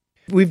there.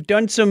 We've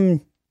done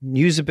some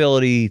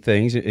usability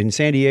things. In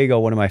San Diego,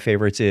 one of my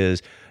favorites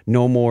is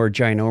no more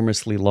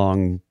ginormously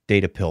long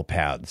data pill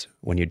paths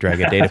when you drag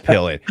a data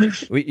pill in.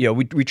 We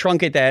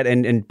truncate that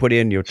and put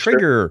in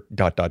trigger ...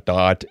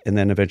 and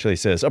then eventually it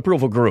says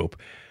approval group.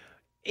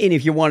 And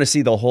if you want to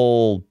see the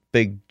whole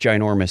big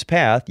ginormous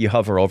path, you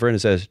hover over and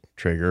it says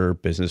trigger,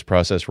 business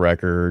process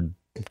record,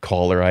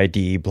 caller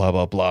ID, blah,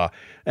 blah, blah.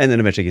 And then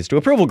eventually it gets to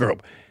approval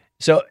group.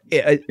 So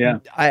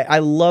I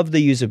love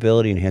the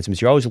usability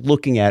enhancements. You're always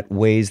looking at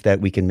ways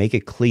that we can make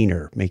it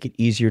cleaner, make it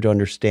easier to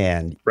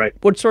understand. Right.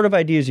 What sort of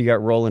ideas you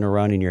got rolling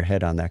around in your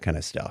head on that kind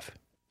of stuff?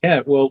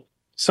 Yeah, well,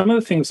 some of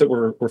the things that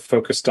we're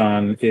focused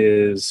on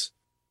is,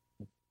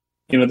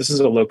 this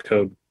is a low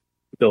code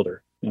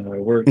builder.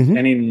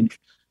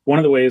 One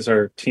of the ways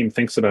our team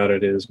thinks about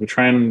it is we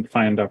try and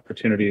find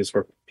opportunities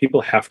where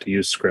people have to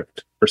use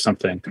script for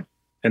something,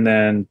 and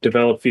then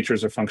develop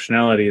features or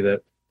functionality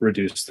that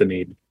reduce the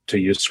need to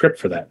use script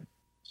for that.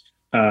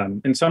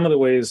 And some of the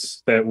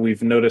ways that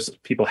we've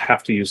noticed people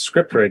have to use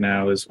script right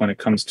now is when it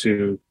comes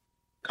to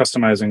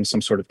customizing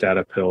some sort of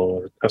data pill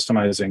or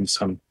customizing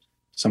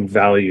some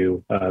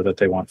value that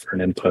they want for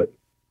an input.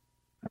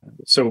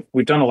 So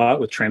we've done a lot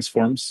with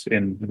transforms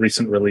in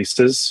recent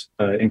releases,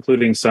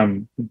 including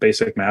some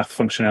basic math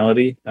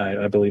functionality,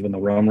 I believe in the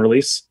Rome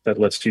release, that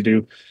lets you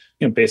do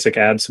basic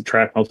add,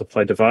 subtract,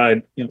 multiply,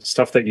 divide,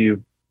 stuff that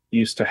you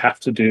used to have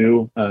to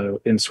do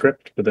in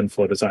script within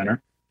Flow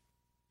Designer.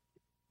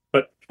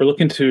 But we're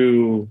looking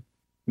to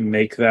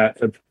make that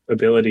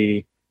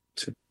ability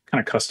to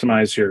kind of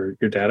customize your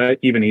data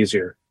even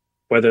easier,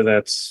 whether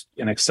that's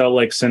an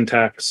Excel-like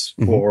syntax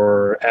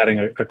or adding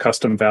a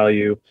custom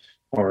value,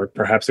 or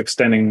perhaps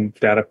extending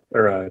data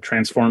or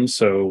transforms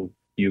so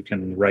you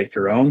can write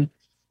your own,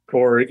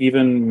 or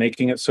even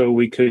making it so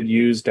we could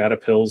use data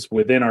pills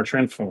within our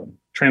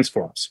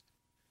transforms.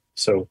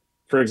 So,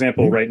 for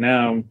example, right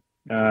now,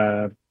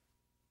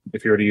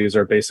 if you were to use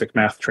our basic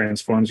math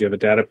transforms, you have a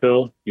data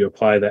pill, you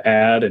apply the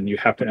add, and you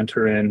have to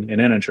enter in an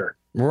integer.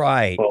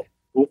 Right. Well,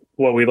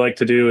 what we'd like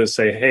to do is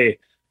say, hey,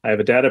 I have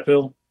a data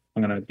pill.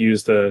 I'm going to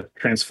use the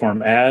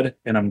transform add,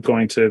 and I'm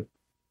going to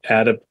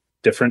add a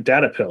different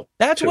data pill.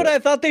 That's what I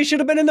thought they should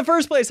have been in the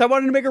first place. I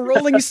wanted to make a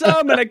rolling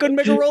sum, and I couldn't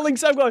make a rolling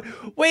sum. Going,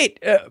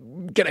 wait,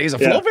 can I use a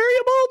flow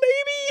variable,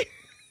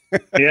 maybe?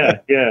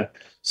 Yeah.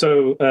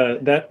 So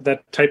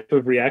that type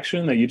of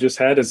reaction that you just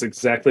had is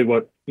exactly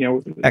what,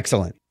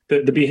 Excellent.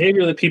 The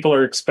behavior that people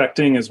are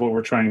expecting is what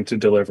we're trying to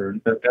deliver.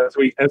 As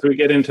we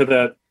get into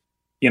that,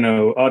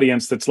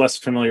 audience that's less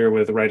familiar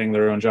with writing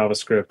their own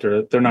JavaScript,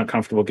 or they're not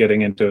comfortable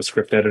getting into a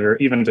script editor,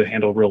 even to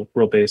handle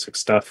real basic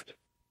stuff,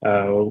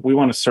 we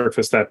want to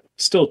surface that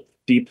still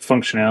deep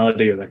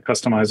functionality, or that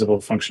customizable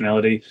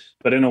functionality,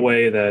 but in a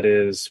way that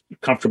is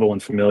comfortable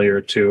and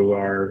familiar to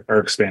our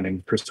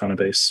expanding persona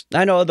base.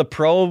 I know the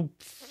pro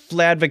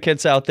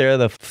advocates out there,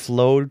 the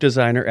Flow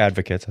Designer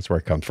advocates, that's where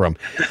it comes from,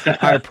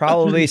 are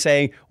probably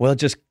saying, well,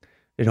 just,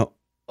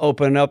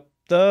 open up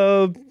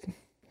the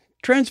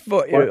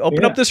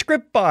open up the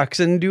script box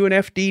and do an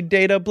FD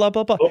data, blah,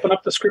 blah, blah. Open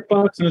up the script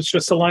box and it's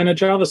just a line of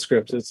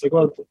JavaScript. It's like,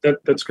 well,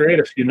 that's great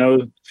if you know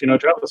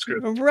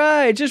JavaScript.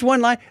 Right. Just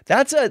one line.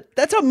 That's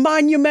a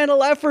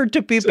monumental effort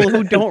to people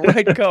who don't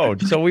write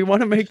code. So we want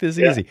to make this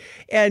easy.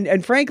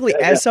 And frankly,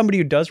 as somebody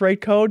who does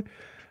write code,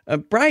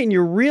 Brian,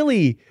 you're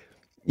really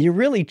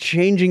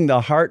changing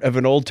the heart of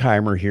an old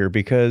timer here,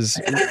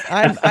 because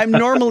I'm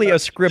normally a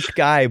script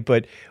guy,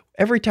 but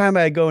every time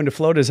I go into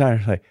Flow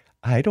Designer, I'm like,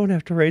 I don't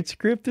have to write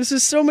script. This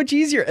is so much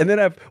easier. And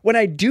then when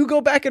I do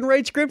go back and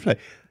write script, I'm like,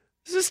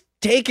 this is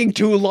taking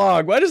too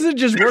long. Why doesn't it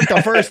just work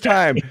the first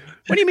time?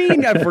 What do you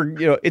mean?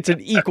 It's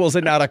an equals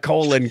and not a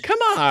colon. Come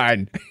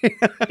on.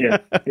 Yeah.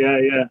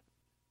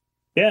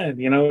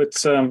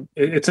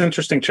 It's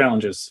interesting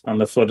challenges on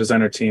the Flow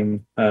Designer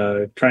team,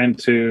 trying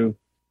to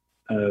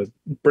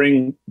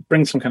bring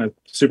some kind of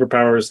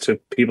superpowers to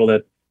people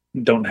that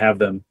don't have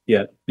them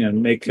yet.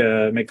 Make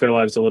their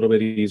lives a little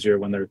bit easier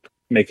when they're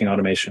making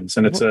automations.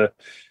 And it's a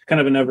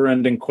kind of a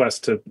never-ending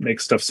quest to make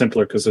stuff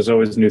simpler, because there's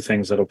always new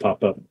things that'll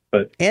pop up.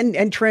 But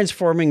and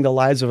transforming the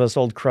lives of us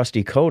old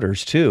crusty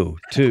coders too,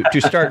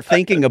 to start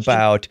thinking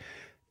about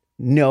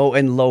no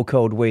and low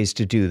code ways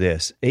to do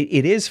this.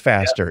 It is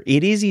faster. Yeah.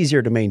 It is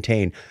easier to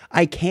maintain.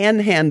 I can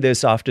hand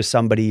this off to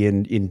somebody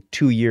in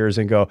 2 years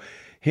and go,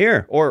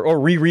 here, or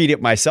reread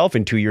it myself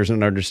in 2 years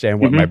and understand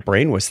what my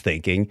brain was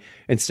thinking,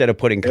 instead of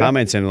putting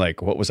comments in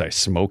like, what was I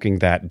smoking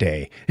that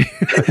day?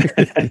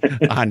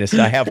 Honest,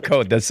 I have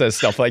code that says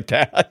stuff like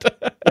that.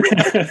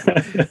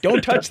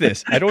 Don't touch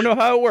this. I don't know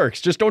how it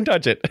works. Just don't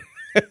touch it.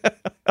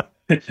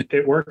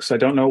 It works. I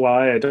don't know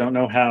why. I don't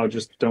know how.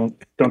 Just don't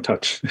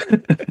touch.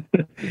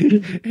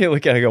 Hey,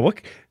 look at it. I go,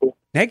 what?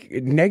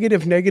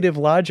 Negative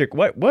logic.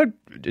 What?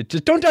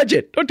 Just don't touch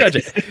it. Don't touch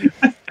it.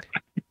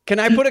 Can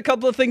I put a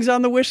couple of things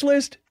on the wish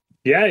list?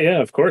 Yeah,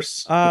 of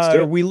course.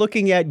 Are we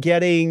looking at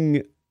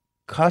getting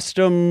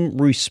custom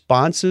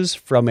responses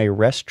from a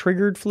REST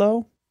triggered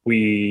flow?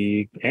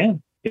 We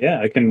can.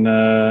 Yeah, I can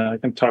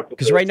talk.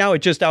 Because right now it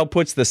just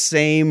outputs the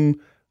same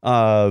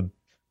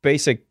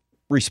basic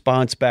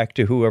response back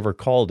to whoever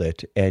called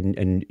it,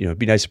 and it'd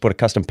be nice to put a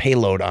custom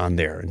payload on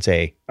there and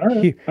say,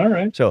 all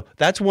right. So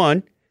that's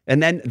one,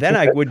 and then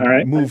I would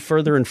move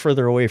further and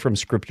further away from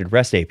scripted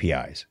REST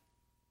APIs.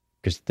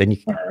 Because then you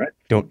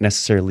don't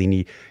necessarily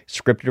need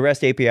scripted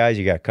REST APIs.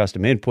 You got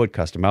custom input,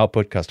 custom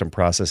output, custom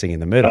processing in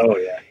the middle. Oh,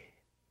 yeah.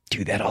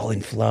 Do that all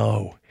in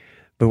Flow.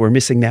 But we're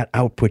missing that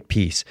output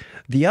piece.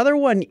 The other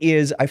one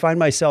is I find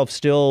myself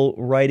still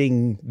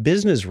writing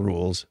business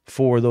rules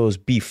for those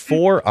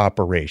before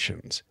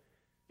operations.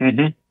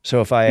 Mm-hmm.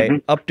 So if I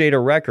update a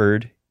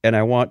record and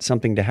I want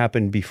something to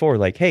happen before,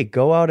 like, hey,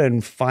 go out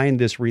and find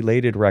this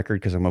related record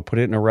because I'm going to put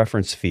it in a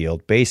reference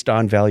field based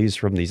on values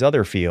from these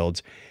other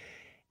fields.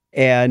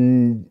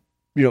 And,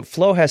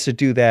 Flow has to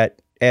do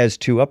that as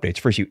two updates.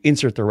 First, you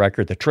insert the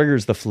record that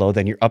triggers the flow,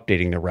 then you're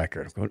updating the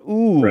record. I'm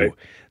going,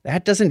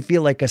 that doesn't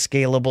feel like a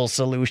scalable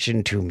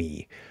solution to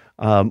me.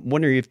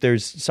 Wondering if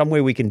there's some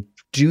way we can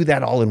do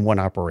that all in one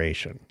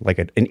operation, like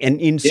an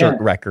insert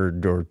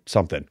record or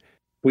something.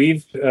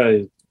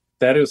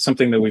 That is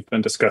something that we've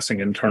been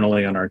discussing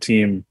internally on our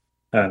team.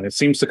 It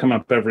seems to come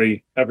up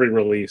every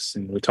release,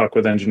 and we talk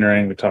with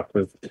engineering, we talk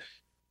with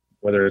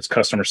whether it's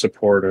customer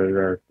support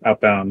or our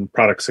outbound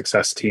product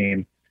success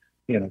team.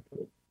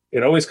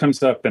 It always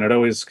comes up, and it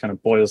always kind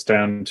of boils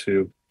down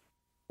to,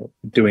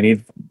 do we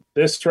need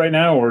this right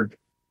now, or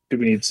do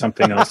we need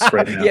something else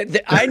right now?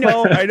 I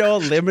know.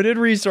 Limited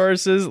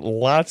resources,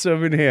 lots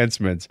of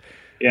enhancements.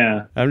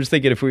 Yeah, I'm just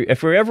thinking if we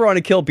ever want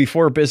to kill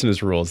before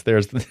business rules,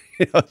 there's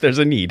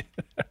a need.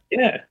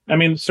 Yeah, I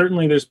mean,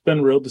 certainly there's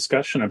been real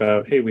discussion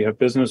about, hey, we have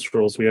business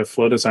rules, we have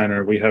Flow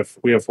Designer, we have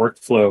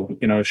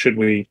workflow. Should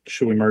we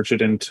merge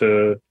it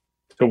into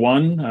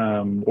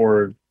one,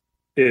 or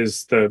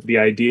is the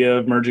idea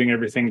of merging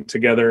everything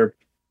together?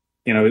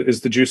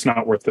 Is the juice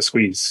not worth the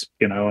squeeze?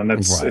 And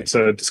it's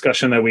a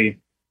discussion that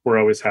we're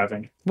always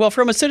having. Well,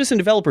 from a citizen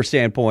developer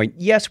standpoint,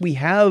 yes, we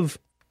have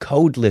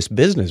codeless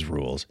business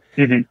rules,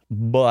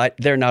 but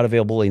they're not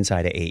available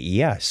inside of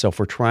AES. So if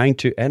we're trying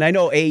to, and I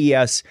know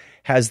AES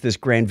has this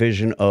grand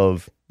vision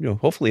of,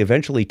 hopefully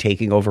eventually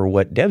taking over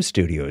what Dev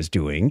Studio is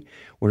doing.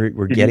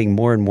 We're getting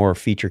more and more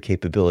feature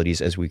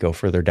capabilities as we go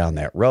further down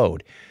that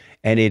road.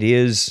 And it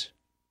is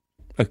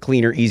a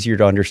cleaner, easier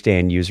to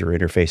understand user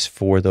interface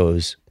for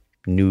those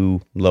new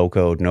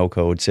low-code,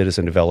 no-code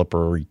citizen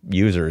developer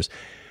users.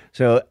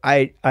 So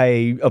I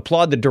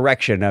applaud the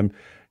direction. I'm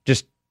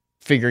just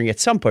figuring at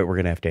some point we're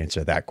going to have to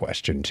answer that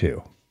question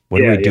too. What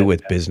do we do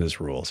with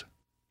business rules?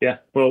 Yeah,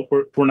 well,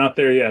 we're not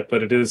there yet,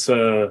 but it is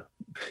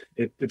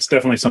it's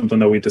definitely something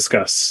that we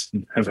discuss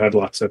and have had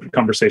lots of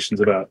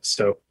conversations about.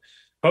 So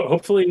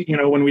hopefully,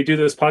 when we do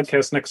this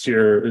podcast next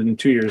year, in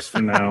 2 years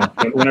from now,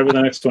 whenever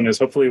the next one is,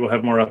 hopefully we'll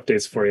have more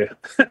updates for you.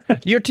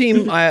 Your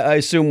team, I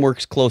assume,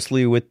 works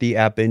closely with the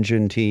App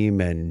Engine team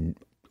and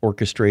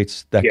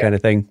orchestrates that kind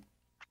of thing.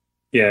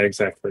 Yeah,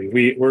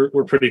 exactly.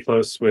 We're pretty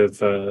close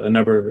with a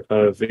number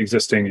of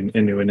existing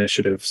and new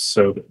initiatives.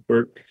 So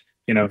we're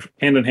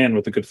hand in hand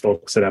with the good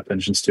folks at App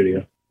Engine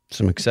Studio.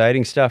 Some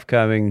exciting stuff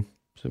coming.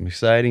 All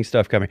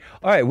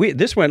right,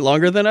 this went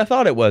longer than I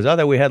thought it was. I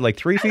thought we had like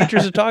 3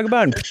 features to talk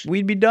about and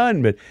we'd be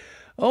done, but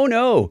oh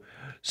no.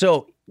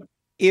 So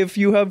if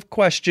you have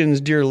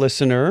questions, dear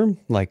listener,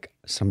 like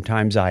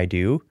sometimes I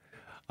do,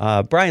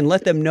 Brian,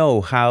 let them know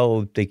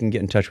how they can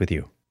get in touch with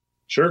you.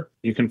 Sure.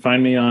 You can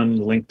find me on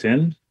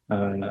LinkedIn.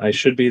 I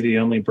should be the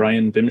only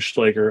Brian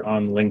Bimschlager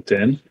on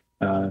LinkedIn.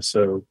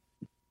 So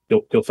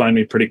you'll find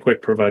me pretty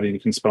quick, provided you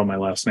can spell my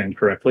last name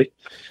correctly.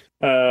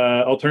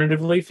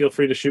 Alternatively, feel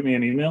free to shoot me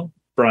an email,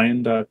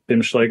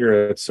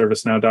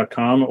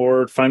 brian.bimschlager@servicenow.com,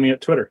 or find me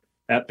at Twitter,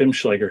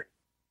 @Bimschlager.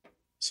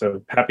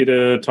 So happy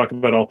to talk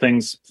about all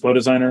things flow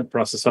designer,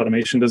 process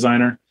automation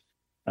designer.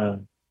 If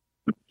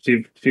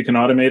you can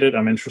automate it,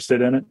 I'm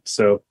interested in it.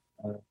 So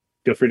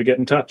feel free to get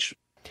in touch.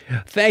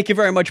 Thank you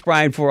very much,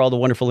 Brian, for all the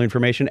wonderful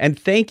information. And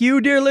thank you,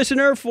 dear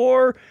listener,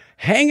 for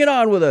hanging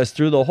on with us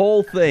through the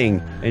whole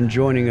thing and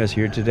joining us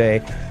here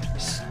today.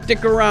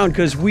 Stick around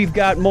because we've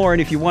got more.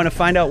 And if you want to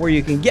find out where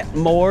you can get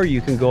more,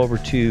 you can go over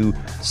to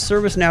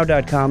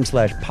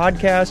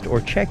servicenow.com/podcast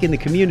or check in the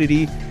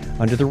community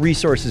under the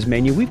resources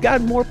menu. We've got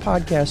more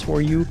podcasts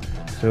for you.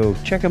 So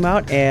check them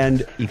out.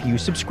 And if you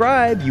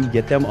subscribe, you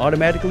get them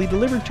automatically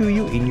delivered to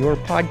you in your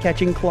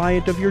podcatching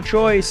client of your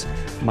choice.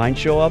 Mine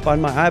show up on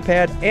my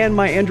iPad and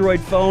my Android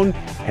phone,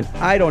 and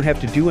I don't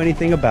have to do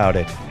anything about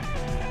it.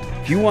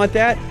 If you want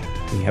that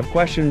and you have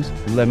questions,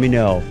 let me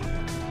know.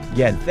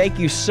 Again, thank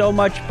you so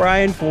much,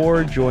 Brian,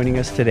 for joining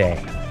us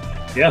today.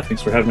 Yeah,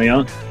 thanks for having me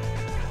on.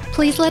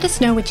 Please let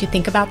us know what you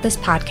think about this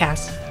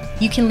podcast.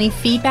 You can leave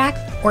feedback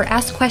or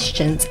ask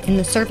questions in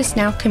the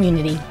ServiceNow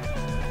community.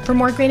 For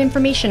more great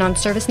information on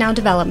ServiceNow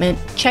development,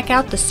 check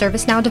out the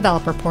ServiceNow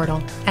developer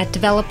portal at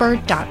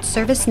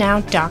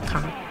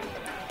developer.servicenow.com.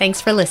 Thanks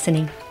for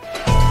listening.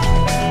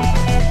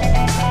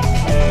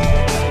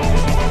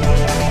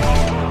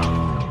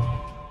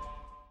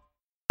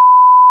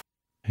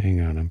 Hang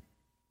on, I'm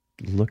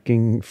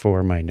looking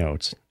for my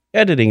notes.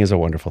 Editing is a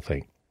wonderful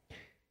thing.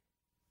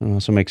 It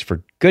also makes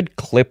for good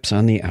clips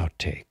on the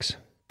outtakes.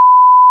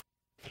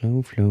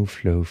 Flow, flow,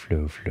 flow,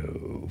 flow,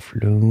 flow,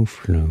 flow,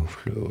 flow,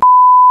 flow.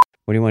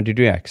 What do you want to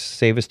do next?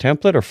 Save as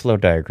template or flow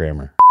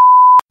diagrammer?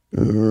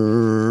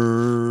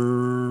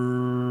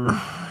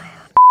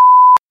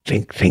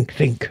 Think.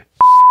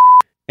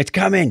 It's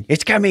coming.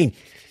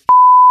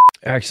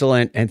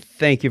 Excellent. And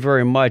thank you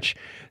very much.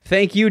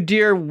 Thank you,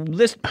 dear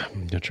listener. I'm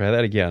going to try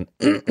that again.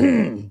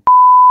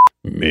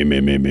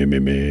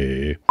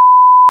 Me.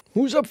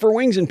 Who's up for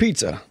wings and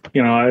pizza?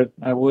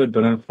 I would,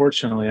 but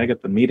unfortunately I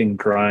get the meeting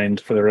grind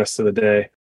for the rest of the day.